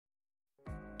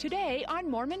Today on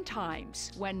Mormon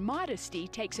Times, when modesty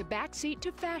takes a backseat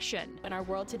to fashion. In our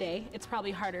world today, it's probably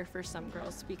harder for some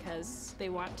girls because they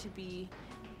want to be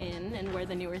in and wear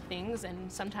the newer things,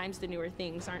 and sometimes the newer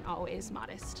things aren't always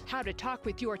modest. How to talk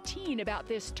with your teen about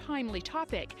this timely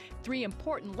topic. 3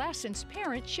 important lessons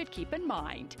parents should keep in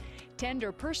mind.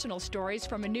 Tender personal stories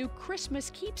from a new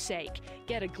Christmas keepsake.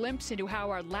 Get a glimpse into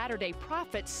how our Latter-day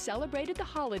Prophets celebrated the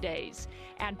holidays.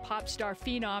 And pop star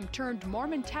phenom turned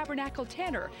Mormon Tabernacle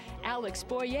tenor Alex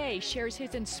Boyer shares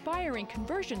his inspiring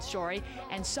conversion story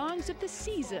and songs of the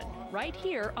season right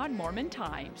here on Mormon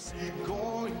Times.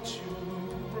 Going to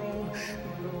Rome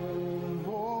no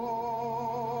more.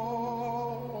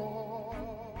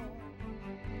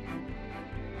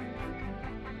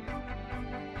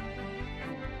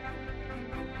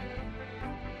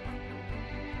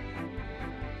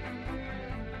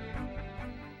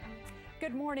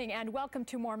 Good morning and welcome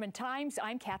to Mormon Times.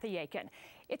 I'm Kathy Aiken.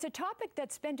 It's a topic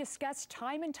that's been discussed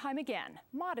time and time again,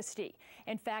 modesty.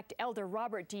 In fact, Elder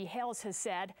Robert D. Hales has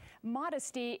said,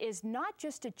 modesty is not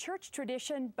just a church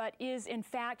tradition, but is in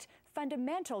fact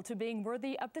fundamental to being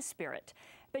worthy of the Spirit.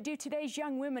 But do today's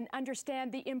young women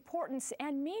understand the importance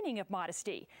and meaning of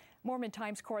modesty? Mormon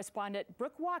Times correspondent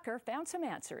Brooke Walker found some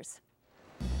answers.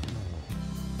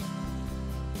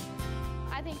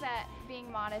 I think that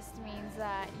being modest means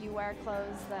that you wear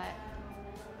clothes that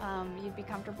you'd be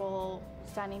comfortable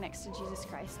standing next to Jesus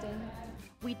Christ in.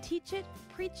 We teach it,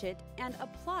 preach it, and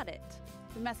applaud it.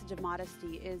 The message of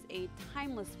modesty is a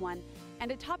timeless one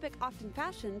and a topic often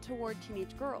fashioned toward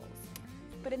teenage girls.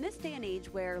 But in this day and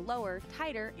age where lower,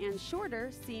 tighter, and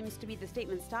shorter seems to be the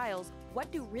statement styles,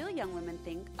 what do real young women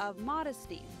think of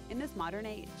modesty in this modern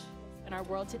age? In our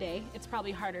world today, it's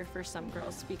probably harder for some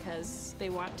girls because they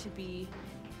want to be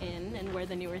in and wear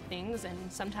the newer things,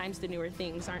 and sometimes the newer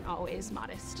things aren't always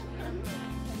modest.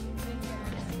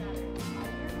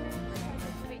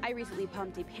 I recently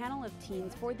pumped a panel of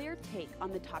teens for their take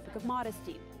on the topic of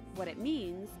modesty, what it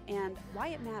means, and why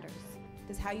it matters.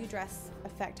 Does how you dress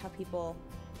affect how people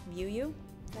view you?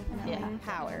 Definitely. Yeah.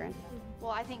 How, Erin?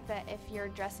 Well, I think that if you're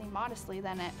dressing modestly,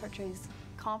 then it portrays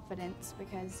confidence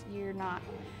because you're not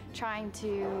trying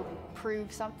to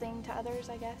prove something to others,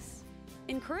 I guess.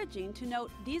 Encouraging to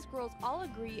note these girls all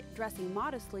agree dressing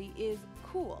modestly is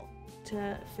cool.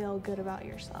 To feel good about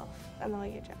yourself and the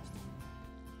way you dress.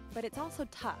 But it's also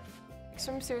tough.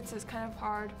 Swimsuits is kind of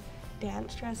hard.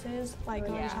 Dance dresses, like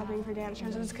going shopping for dance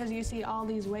dresses, because you see all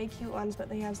these way cute ones, but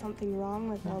they have something wrong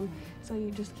with them, so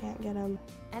you just can't get them.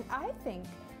 And I think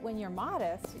when you're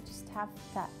modest, you just have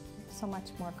that so much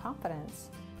more confidence.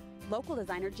 Local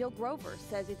designer Jill Grover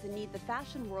says it's a need the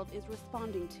fashion world is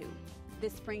responding to.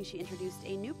 This spring, she introduced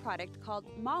a new product called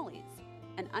Molly's,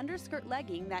 an underskirt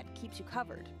legging that keeps you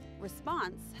covered.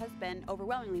 Response has been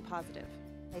overwhelmingly positive.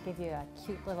 They give you a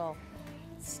cute little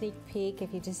sneak peek.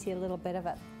 If you just see a little bit of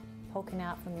it poking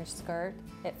out from your skirt,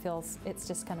 it's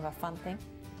just kind of a fun thing.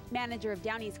 Manager of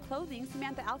Downey's Clothing,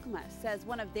 Samantha Alkema, says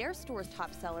one of their store's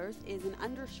top sellers is an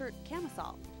undershirt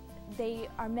camisole. They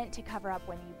are meant to cover up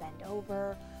when you bend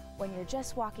over, when you're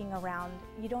just walking around.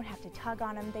 You don't have to tug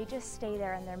on them, they just stay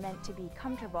there, and they're meant to be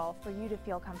comfortable for you to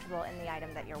feel comfortable in the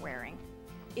item that you're wearing.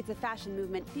 It's a fashion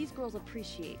movement these girls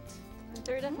appreciate.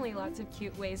 There are definitely lots of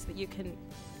cute ways that you can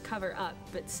cover up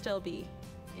but still be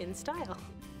in style.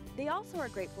 They also are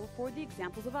grateful for the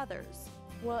examples of others.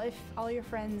 Well, if all your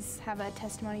friends have a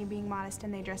testimony of being modest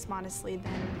and they dress modestly,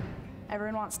 then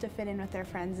everyone wants to fit in with their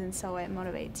friends, and so it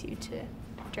motivates you to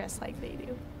dress like they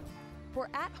do. For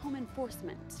at-home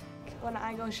enforcement. When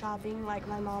I go shopping, like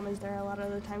my mom is there a lot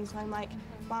of the times, so I'm like,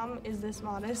 Mom, is this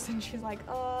modest? And she's like,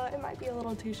 it might be a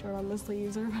little too short on the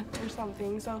sleeves or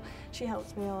something, so she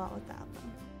helps me a lot with that.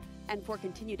 And for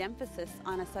continued emphasis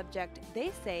on a subject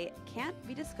they say can't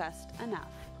be discussed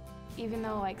enough. Even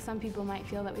though some people might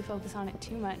feel that we focus on it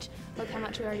too much, look how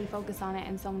much we already focus on it,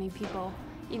 and so many people,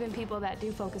 even people that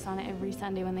do focus on it every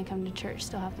Sunday when they come to church,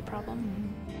 still have the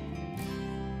problem.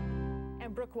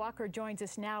 And Brooke Walker joins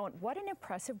us now. And what an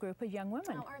impressive group of young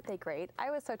women. Oh, aren't they great? I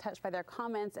was so touched by their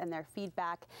comments and their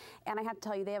feedback. And I have to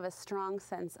tell you, they have a strong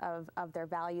sense of their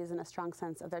values and a strong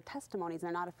sense of their testimonies.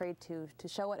 They're not afraid to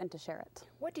show it and to share it.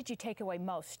 What did you take away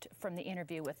most from the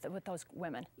interview with those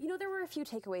women? You know, there were a few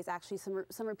takeaways, actually,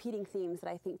 some repeating themes that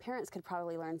I think parents could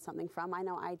probably learn something from. I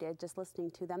know I did, just listening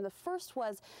to them. The first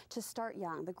was to start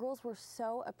young. The girls were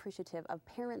so appreciative of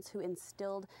parents who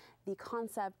instilled the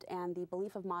concept and the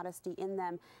belief of modesty in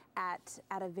them at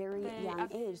a very young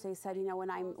age. They said, you know, when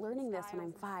I'm learning this when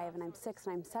I'm 5 and I'm 6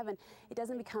 and I'm 7, it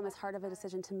doesn't become as hard of a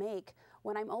decision to make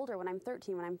when I'm older, when I'm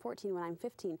 13, when I'm 14, when I'm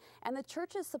 15. And the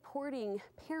church is supporting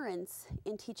parents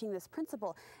in teaching this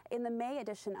principle. In the May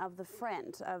edition of The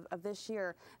Friend of this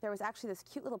year, there was actually this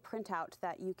cute little printout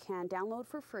that you can download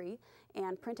for free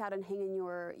and print out and hang in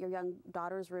your young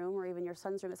daughter's room or even your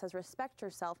son's room. It says, respect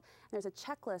yourself. And there's a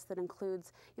checklist that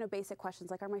includes, you know, basic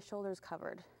questions like, are my shoulders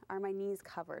covered? Are my knees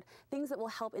covered? Things that will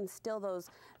help instill those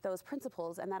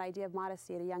principles and that idea of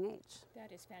modesty at a young age.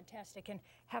 That is fantastic. And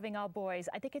having all boys,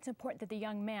 I think it's important that the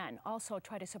young men also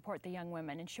try to support the young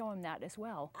women and show them that as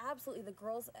well. Absolutely. The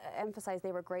girls emphasized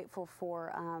they were grateful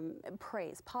for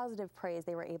praise, positive praise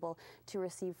they were able to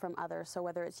receive from others. So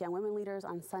whether it's young women leaders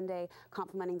on Sunday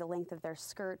complimenting the length of their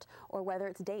skirt, or whether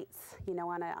it's dates, you know,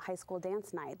 on a high school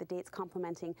dance night, the dates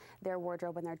complimenting their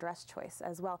wardrobe and their dress choice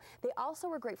as well. They also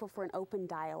were grateful for an open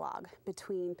dialogue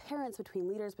between parents, between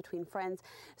leaders, between friends.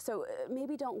 So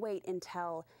maybe don't wait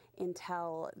until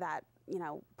that, you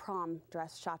know, prom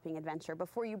dress shopping adventure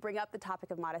before you bring up the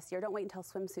topic of modesty, or don't wait until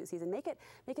swimsuit season. Make it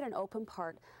an open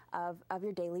part of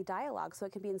your daily dialogue so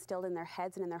it can be instilled in their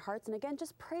heads and in their hearts. And again,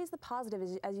 just praise the positive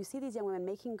as you see these young women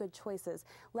making good choices.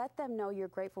 Let them know you're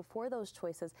grateful for those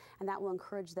choices, and that will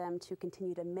encourage them to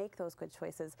continue to make those good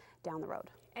choices down the road.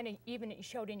 And even it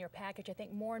showed in your package, I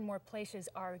think more and more places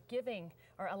are giving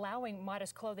or allowing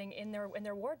modest clothing in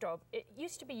their wardrobe. It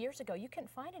used to be years ago, you couldn't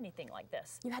find anything like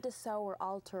this. You had to sew or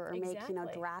alter or make, you know,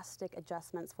 drastic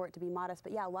adjustments for it to be modest.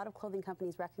 But yeah, a lot of clothing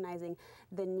companies recognizing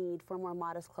the need for more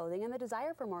modest clothing and the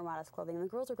desire for more modest clothing. And the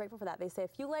girls are grateful for that. They say a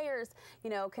few layers, you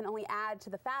know, can only add to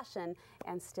the fashion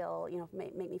and still, you know,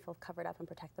 make me feel covered up and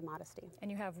protect the modesty.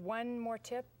 And you have one more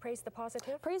tip, praise the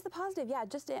positive? Praise the positive, yeah.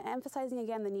 Just emphasizing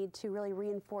again the need to really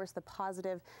reinforce the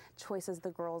positive choices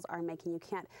the girls are making.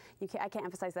 I can't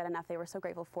emphasize that enough. They were so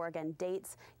grateful for, again,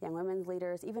 dates, young women's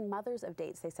leaders, even mothers of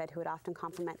dates, they said, who would often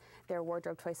compliment their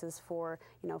wardrobe choices for,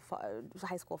 you know,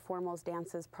 high school formals,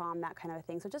 dances, prom, that kind of a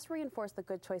thing. So just reinforce the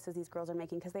good choices these girls are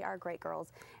making, because they are great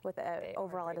girls with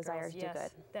overall a desire to do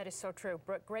good. That is so true.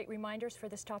 Brooke, great reminders for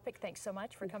this topic. Thanks so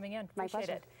much for coming in. My Appreciate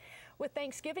pleasure. it. With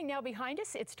Thanksgiving now behind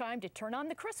us, it's time to turn on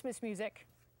the Christmas music.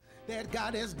 That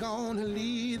God is gonna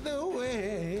lead the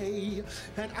way,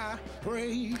 and I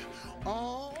pray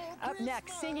all. Up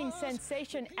next, singing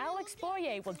sensation Alex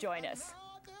Boyer will join us.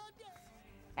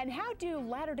 And how do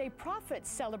Latter-day Prophets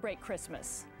celebrate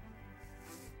Christmas?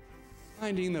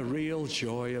 Finding the real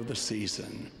joy of the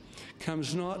season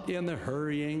comes not in the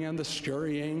hurrying and the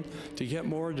scurrying to get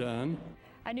more done.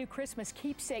 A new Christmas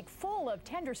keepsake full of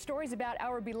tender stories about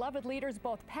our beloved leaders,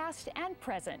 both past and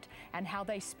present, and how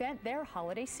they spent their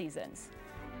holiday seasons.